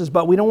verses,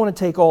 but we don't want to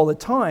take all the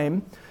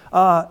time.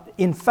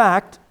 In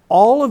fact,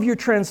 all of your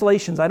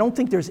translations, I don't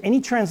think there's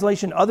any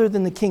translation other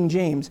than the King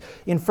James.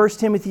 In 1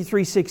 Timothy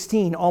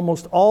 3:16,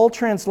 almost all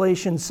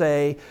translations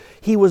say,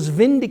 he was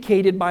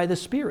vindicated by the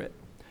Spirit,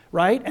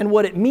 right? And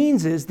what it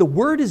means is the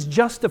word is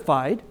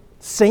justified.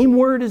 Same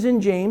word as in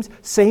James,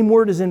 same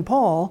word as in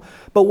Paul.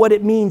 But what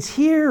it means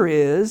here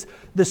is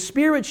the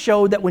Spirit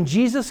showed that when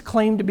Jesus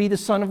claimed to be the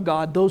Son of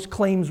God, those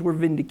claims were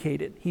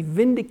vindicated. He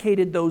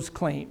vindicated those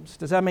claims.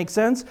 Does that make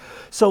sense?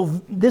 So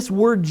this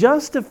word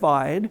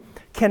justified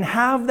can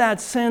have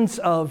that sense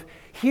of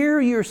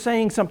here you're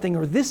saying something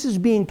or this is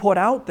being put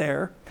out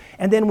there,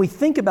 and then we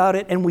think about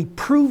it and we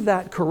prove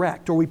that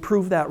correct or we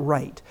prove that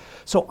right.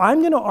 So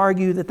I'm going to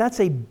argue that that's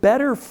a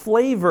better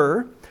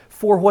flavor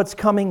for what's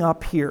coming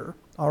up here.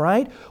 All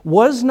right?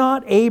 Was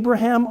not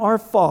Abraham our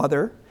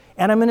father?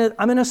 And I'm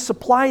going to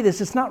supply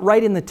this. It's not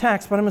right in the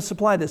text, but I'm going to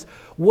supply this.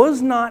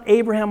 Was not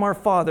Abraham our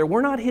father?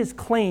 Were not his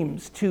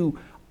claims to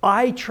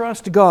I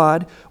trust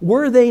God,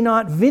 were they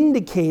not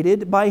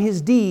vindicated by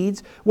his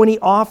deeds when he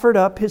offered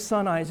up his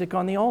son Isaac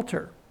on the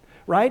altar?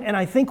 Right? And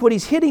I think what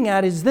he's hitting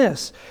at is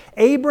this.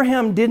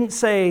 Abraham didn't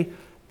say,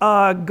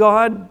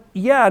 God,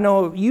 yeah,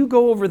 no, you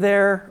go over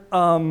there.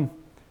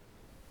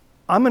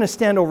 I'm going to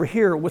stand over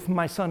here with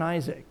my son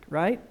Isaac,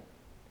 right?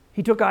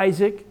 He took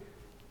Isaac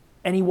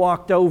and he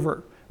walked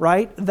over,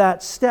 right?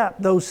 That step,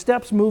 those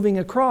steps moving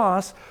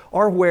across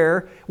are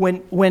where,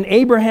 when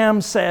Abraham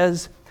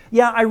says,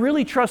 yeah, I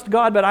really trust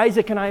God, but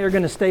Isaac and I are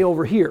going to stay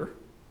over here,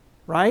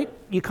 right?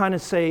 You kind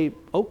of say,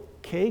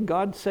 okay,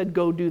 God said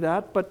go do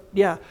that, but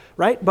yeah,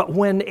 right? But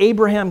when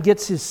Abraham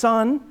gets his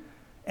son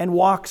and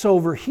walks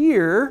over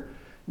here,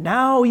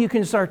 now you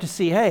can start to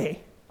see, hey,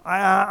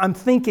 I'm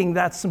thinking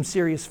that's some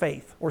serious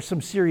faith or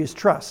some serious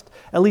trust.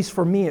 At least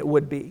for me it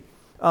would be.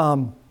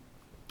 All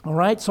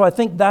right, so I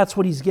think that's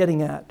what he's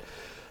getting at.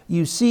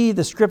 You see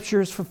the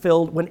scriptures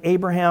fulfilled when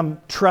Abraham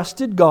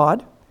trusted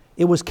God,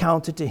 it was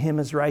counted to him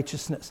as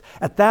righteousness.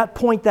 At that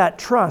point, that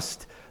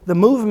trust, the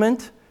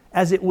movement,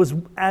 as it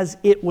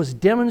was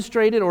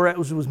demonstrated or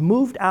as it was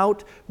moved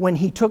out when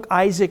he took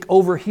Isaac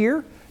over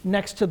here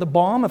next to the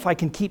bomb, if I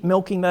can keep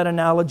milking that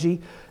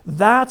analogy,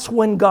 that's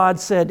when God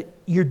said,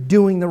 you're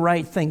doing the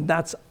right thing.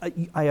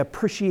 I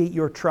appreciate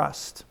your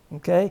trust.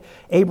 Okay?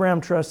 Abraham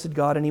trusted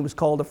God and he was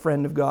called a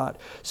friend of God.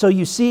 So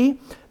you see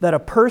that a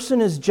person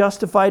is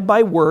justified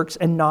by works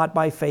and not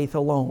by faith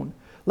alone.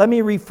 Let me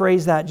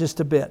rephrase that just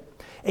a bit.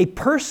 A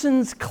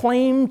person's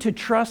claim to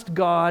trust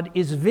God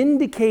is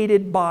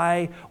vindicated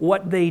by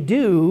what they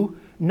do,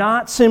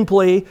 not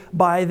simply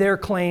by their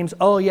claims,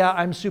 oh yeah,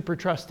 I'm super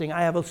trusting.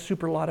 I have a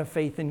super lot of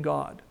faith in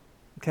God.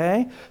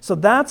 Okay? So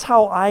that's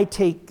how I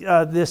take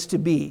this to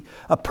be.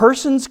 A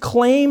person's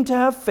claim to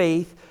have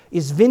faith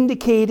is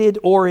vindicated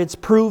or it's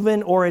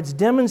proven or it's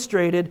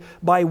demonstrated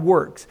by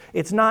works.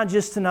 It's not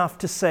just enough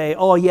to say,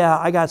 oh yeah,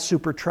 I got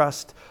super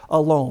trust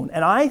alone.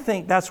 And I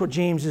think that's what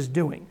James is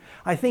doing.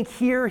 I think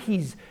here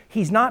he's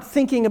not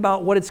thinking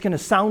about what it's going to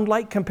sound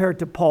like compared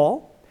to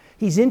Paul.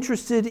 He's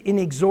interested in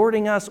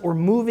exhorting us or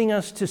moving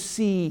us to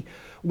see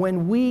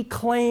when we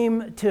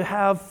claim to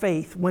have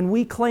faith, when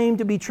we claim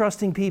to be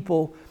trusting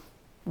people,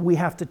 we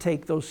have to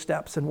take those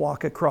steps and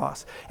walk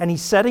across. And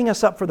he's setting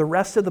us up for the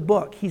rest of the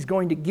book. He's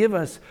going to give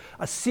us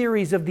a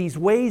series of these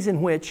ways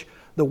in which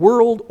the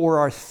world or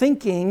our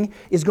thinking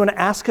is going to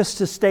ask us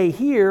to stay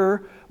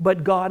here,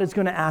 but God is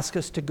going to ask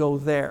us to go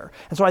there.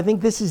 And so I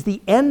think this is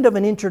the end of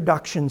an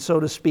introduction, so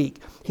to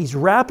speak. He's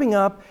wrapping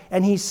up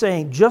and he's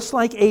saying, just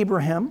like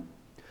Abraham,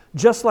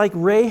 just like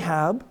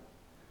Rahab,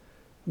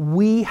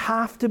 we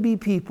have to be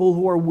people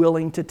who are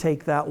willing to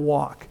take that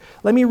walk.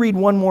 Let me read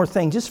one more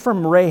thing just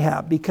from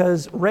Rahab,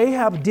 because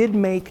Rahab did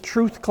make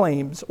truth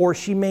claims, or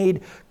she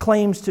made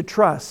claims to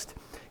trust.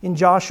 In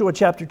Joshua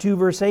chapter 2,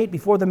 verse 8,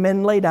 before the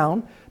men lay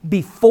down,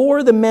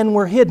 before the men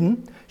were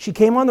hidden, she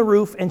came on the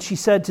roof and she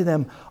said to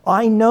them,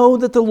 I know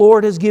that the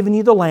Lord has given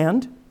you the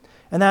land,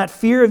 and that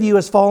fear of you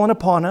has fallen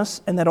upon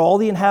us, and that all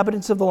the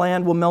inhabitants of the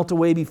land will melt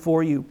away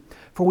before you.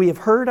 For we have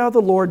heard how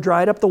the Lord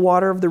dried up the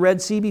water of the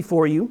Red Sea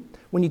before you,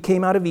 when you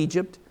came out of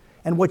Egypt,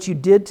 and what you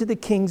did to the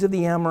kings of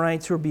the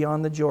Amorites who are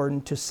beyond the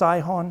Jordan, to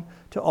Sihon,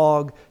 to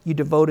Og, you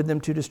devoted them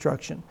to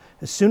destruction.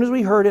 As soon as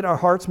we heard it, our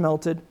hearts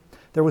melted.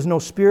 There was no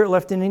spirit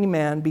left in any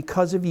man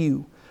because of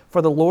you.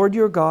 For the Lord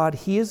your God,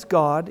 He is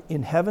God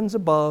in heavens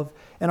above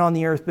and on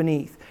the earth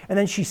beneath. And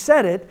then she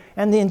said it,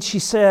 and then she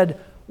said,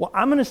 well,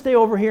 I'm going to stay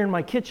over here in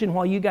my kitchen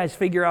while you guys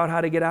figure out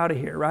how to get out of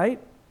here, right?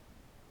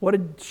 What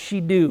did she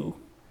do?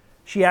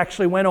 She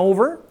actually went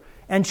over,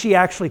 and she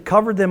actually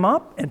covered them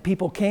up, and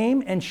people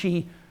came, and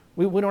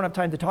we don't have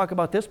time to talk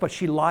about this, but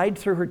she lied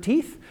through her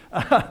teeth.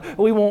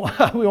 We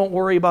won't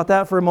worry about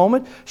that for a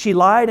moment. She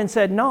lied and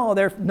said, no,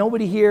 there's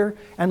nobody here,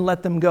 and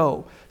let them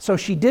go. So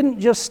she didn't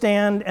just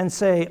stand and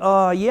say,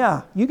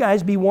 yeah, you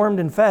guys be warmed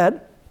and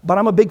fed, but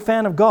I'm a big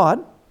fan of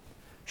God.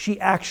 She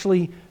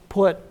actually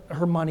put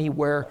her money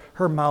where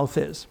her mouth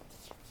is.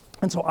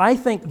 And so I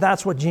think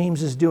that's what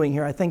James is doing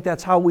here. I think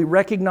that's how we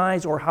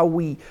recognize or how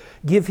we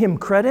give him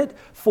credit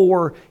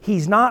for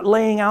he's not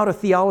laying out a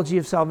theology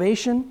of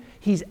salvation.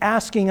 He's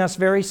asking us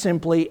very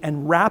simply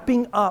and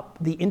wrapping up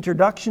the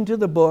introduction to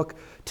the book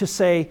to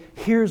say,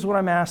 here's what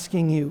I'm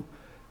asking you.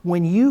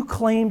 When you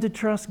claim to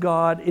trust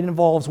God, it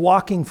involves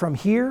walking from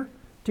here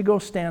to go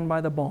stand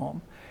by the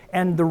bomb.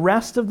 And the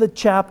rest of the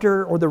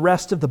chapter or the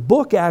rest of the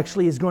book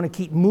actually is going to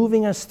keep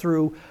moving us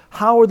through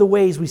how are the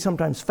ways we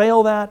sometimes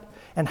fail that,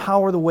 and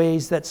how are the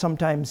ways that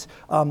sometimes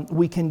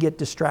we can get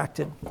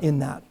distracted in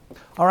that.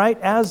 All right,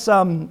 as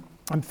I'm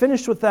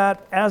finished with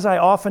that, as I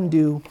often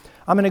do,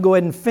 I'm going to go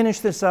ahead and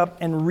finish this up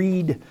and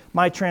read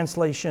my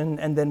translation,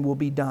 and then we'll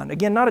be done.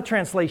 Again, not a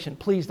translation.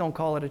 Please don't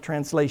call it a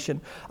translation.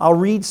 I'll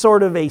read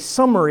sort of a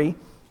summary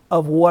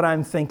of what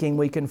I'm thinking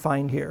we can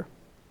find here.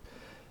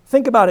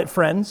 Think about it,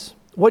 friends.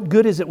 What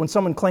good is it when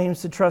someone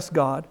claims to trust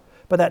God,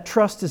 but that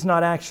trust is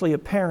not actually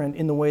apparent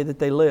in the way that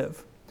they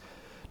live?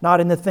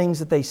 Not in the things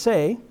that they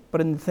say, but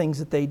in the things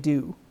that they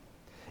do.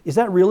 Is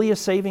that really a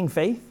saving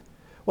faith?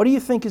 What do you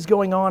think is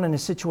going on in a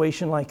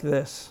situation like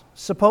this?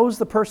 Suppose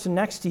the person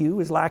next to you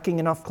is lacking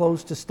enough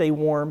clothes to stay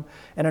warm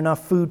and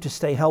enough food to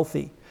stay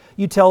healthy.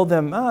 You tell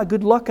them,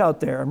 good luck out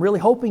there. I'm really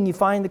hoping you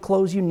find the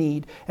clothes you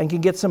need and can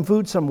get some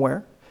food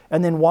somewhere,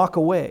 and then walk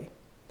away.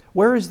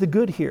 Where is the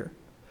good here?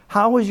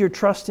 How is your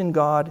trust in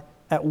God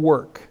at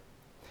work?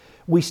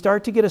 We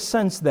start to get a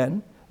sense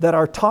then that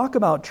our talk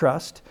about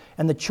trust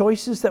and the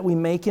choices that we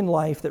make in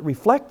life that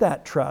reflect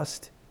that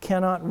trust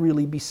cannot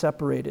really be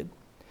separated.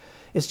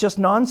 It's just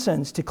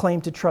nonsense to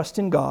claim to trust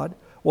in God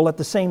while at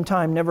the same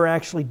time never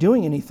actually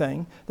doing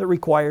anything that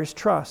requires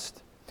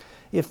trust.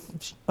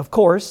 If, of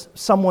course,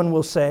 someone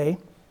will say,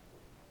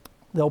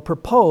 they'll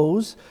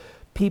propose,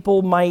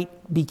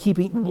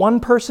 one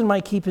person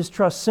might keep his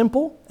trust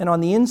simple and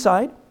on the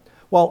inside,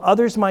 while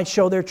others might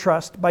show their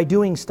trust by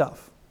doing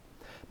stuff.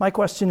 My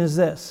question is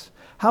this: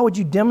 how would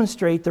you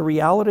demonstrate the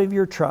reality of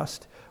your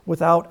trust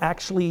without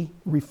actually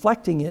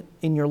reflecting it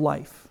in your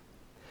life?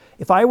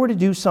 If I were to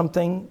do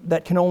something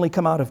that can only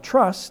come out of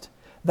trust,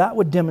 that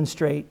would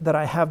demonstrate that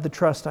I have the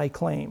trust I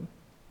claim.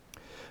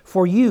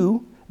 For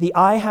you, the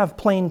I have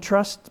plain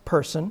trust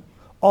person,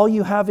 all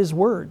you have is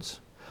words.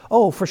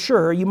 Oh, for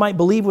sure, you might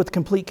believe with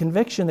complete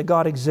conviction that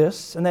God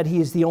exists and that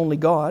He is the only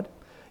God.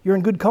 You're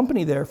in good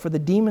company there, for the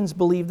demons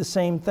believe the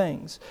same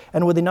things,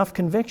 and with enough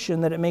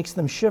conviction that it makes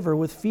them shiver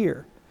with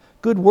fear.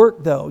 Good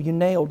work, though. You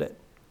nailed it.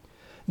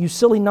 You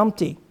silly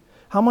numpty.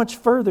 How much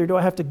further do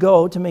I have to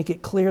go to make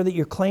it clear that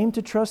your claim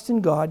to trust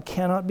in God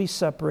cannot be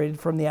separated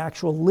from the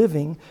actual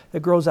living that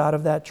grows out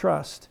of that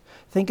trust?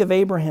 Think of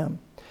Abraham.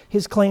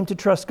 His claim to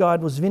trust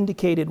God was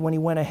vindicated when he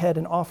went ahead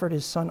and offered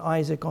his son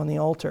Isaac on the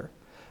altar.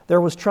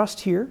 There was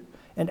trust here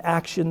and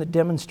action that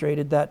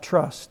demonstrated that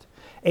trust.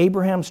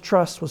 Abraham's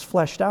trust was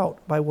fleshed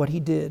out by what he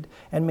did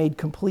and made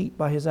complete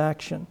by his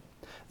action.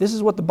 This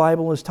is what the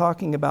Bible is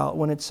talking about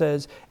when it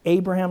says,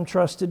 Abraham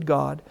trusted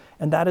God,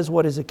 and that is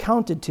what is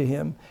accounted to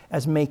him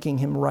as making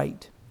him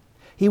right.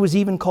 He was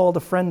even called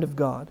a friend of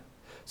God.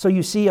 So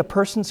you see, a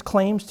person's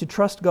claims to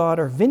trust God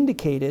are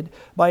vindicated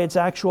by its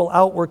actual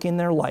outwork in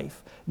their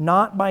life,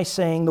 not by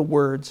saying the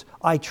words,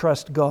 I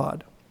trust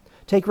God.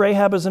 Take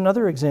Rahab as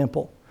another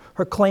example.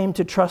 Her claim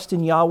to trust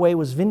in Yahweh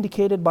was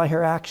vindicated by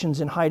her actions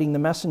in hiding the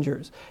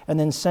messengers and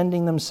then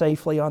sending them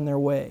safely on their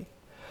way.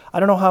 I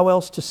don't know how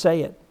else to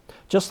say it.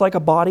 Just like a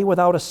body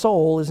without a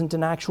soul isn't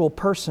an actual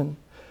person,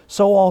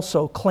 so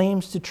also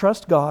claims to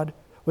trust God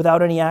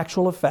without any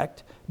actual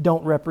effect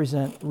don't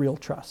represent real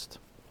trust.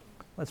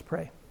 Let's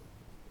pray.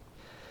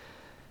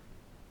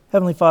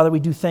 Heavenly Father, we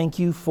do thank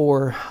you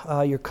for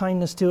your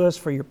kindness to us,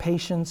 for your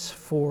patience,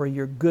 for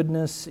your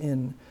goodness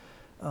in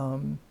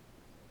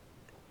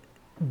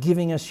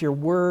giving us your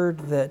word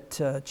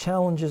that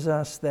challenges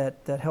us,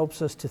 that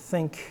helps us to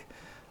think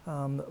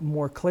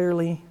more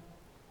clearly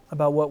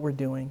about what we're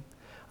doing.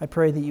 I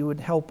pray that you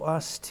would help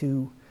us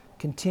to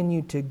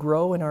continue to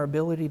grow in our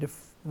ability to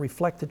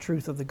reflect the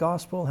truth of the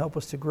gospel, help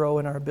us to grow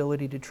in our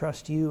ability to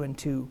trust you and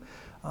to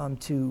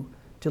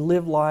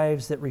live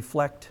lives that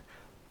reflect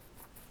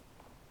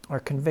our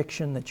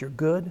conviction that you're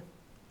good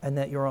and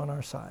that you're on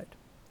our side.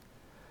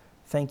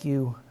 Thank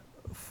you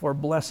for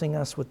blessing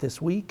us with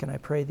this week, and I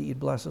pray that you'd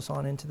bless us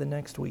on into the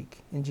next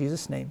week. In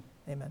Jesus' name,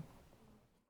 amen.